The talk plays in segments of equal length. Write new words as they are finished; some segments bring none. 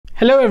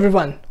Hello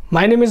everyone,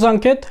 my name is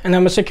Ankit and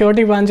I'm a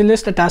security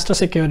evangelist at Astra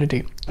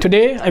Security.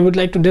 Today I would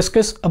like to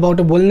discuss about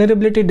a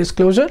vulnerability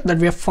disclosure that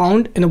we have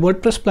found in a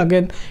WordPress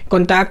plugin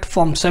Contact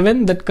Form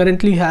 7 that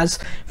currently has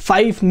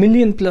 5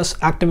 million plus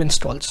active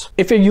installs.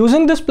 If you're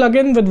using this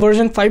plugin with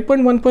version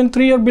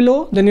 5.1.3 or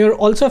below, then you're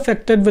also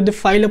affected with the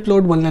file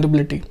upload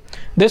vulnerability.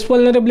 This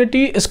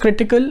vulnerability is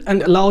critical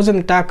and allows an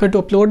attacker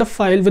to upload a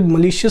file with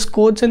malicious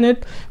codes in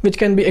it which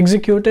can be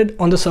executed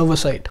on the server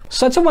side.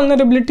 Such a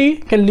vulnerability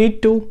can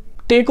lead to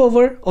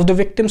takeover of the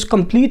victim's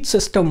complete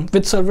system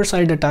with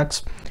server-side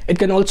attacks. It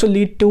can also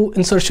lead to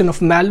insertion of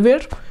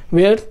malware,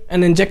 where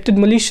an injected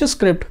malicious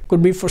script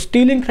could be for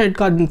stealing credit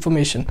card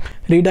information,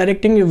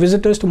 redirecting your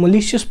visitors to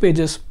malicious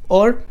pages,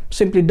 or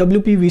simply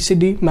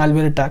WPVCD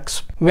malware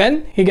attacks.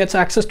 When he gets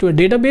access to a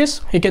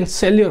database, he can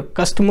sell your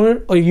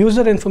customer or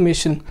user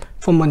information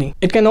for money.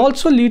 It can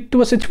also lead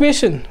to a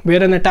situation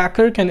where an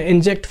attacker can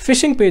inject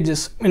phishing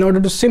pages in order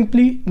to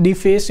simply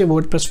deface your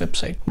WordPress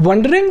website.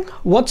 Wondering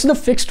what's the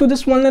fix to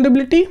this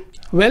vulnerability?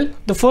 Well,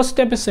 the first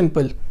step is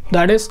simple.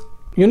 That is,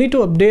 you need to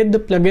update the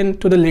plugin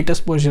to the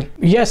latest version.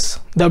 Yes,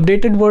 the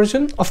updated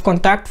version of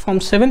Contact Form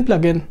 7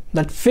 plugin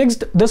that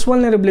fixed this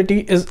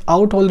vulnerability is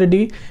out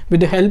already with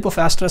the help of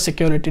Astra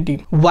Security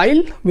team.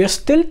 While we are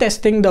still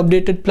testing the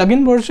updated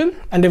plugin version,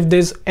 and if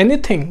there's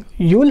anything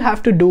you'll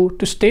have to do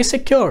to stay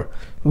secure,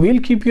 we'll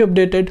keep you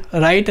updated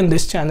right in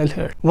this channel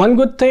here. One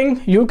good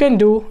thing you can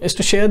do is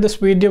to share this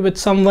video with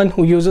someone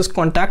who uses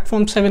Contact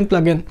Form 7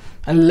 plugin,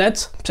 and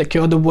let's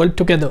secure the world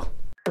together.